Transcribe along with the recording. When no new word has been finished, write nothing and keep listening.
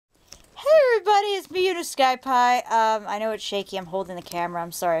everybody, it's me, Sky Pie. I know it's shaky, I'm holding the camera,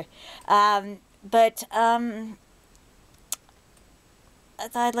 I'm sorry. I thought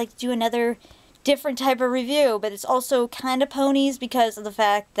I'd like to do another different type of review, but it's also kind of ponies because of the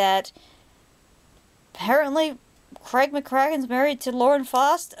fact that apparently Craig McCracken's married to Lauren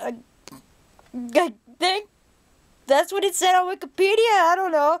Faust. I think that's what it said on Wikipedia, I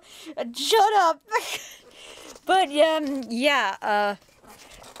don't know. Shut up. But, yeah,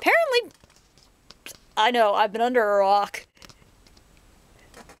 apparently, I know, I've been under a rock.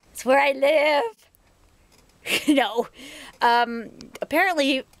 It's where I live. No.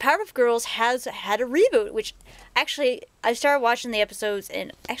 Apparently, Powerpuff Girls has had a reboot, which, actually, I started watching the episodes,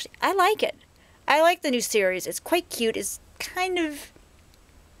 and actually, I like it. I like the new series. It's quite cute. It's kind of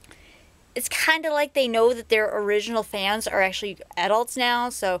like they know that their original fans are actually adults now,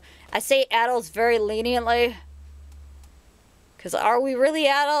 so I say adults very leniently. Because are we really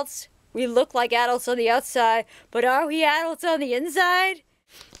adults? We look like adults on the outside, but are we adults on the inside?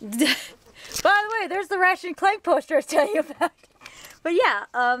 By the way, there's the Ratchet and Clank poster I was telling you about. But yeah,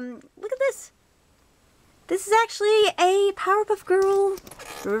 look at this. This is actually a Powerpuff Girl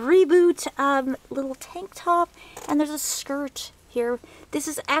reboot little tank top, and there's a skirt here. This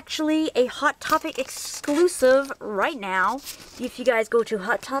is actually a Hot Topic exclusive right now. If you guys go to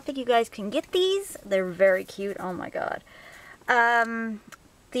Hot Topic, you guys can get these. They're very cute. Oh my god.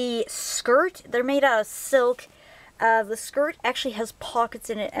 The skirt, they're made out of silk. The skirt actually has pockets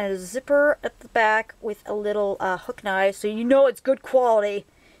in it and a zipper at the back with a little hook knife, so you know it's good quality.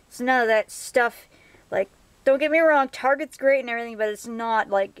 It's none of that stuff, like, don't get me wrong, Target's great and everything, but it's not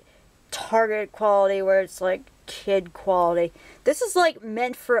like Target quality where it's like kid quality. This is like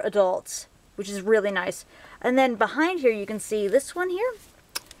meant for adults, which is really nice. And then behind here you can see this one here.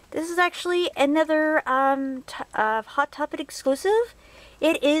 This is actually another Hot Topic exclusive.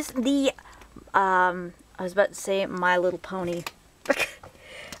 It is the, I was about to say My Little Pony.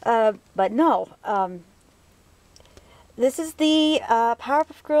 But no. This is the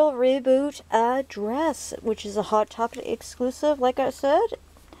Powerpuff Girl reboot dress, which is a Hot Topic exclusive, like I said.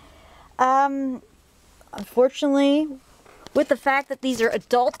 Unfortunately, with the fact that these are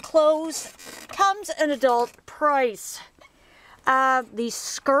adult clothes, comes an adult price. The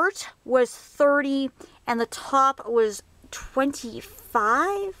skirt was $30 and the top was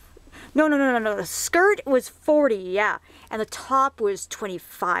 $25. No. The skirt was $40, yeah, and the top was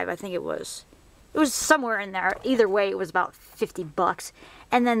 $25. I think it was. It was somewhere in there. Either way, it was about $50.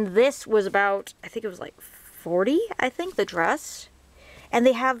 And then this was about, I think it was like $40. I think the dress. And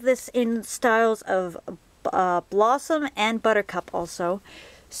they have this in styles of Blossom and Buttercup also.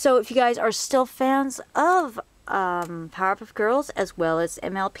 So if you guys are still fans of Powerpuff Girls as well as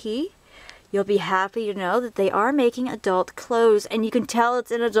MLP, you'll be happy to know that they are making adult clothes, and you can tell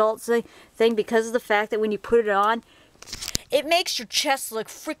it's an adult thing because of the fact that when you put it on, it makes your chest look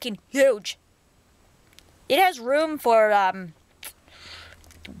freaking huge. It has room for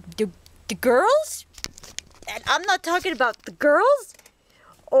the girls, and I'm not talking about the girls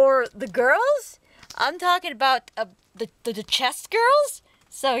or the girls. I'm talking about the chest girls.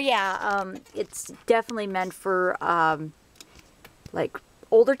 So yeah, it's definitely meant for like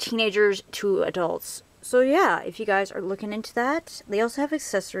older teenagers to adults. So yeah, if you guys are looking into that, they also have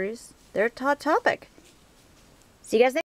accessories. They're a Hot Topic. See you guys next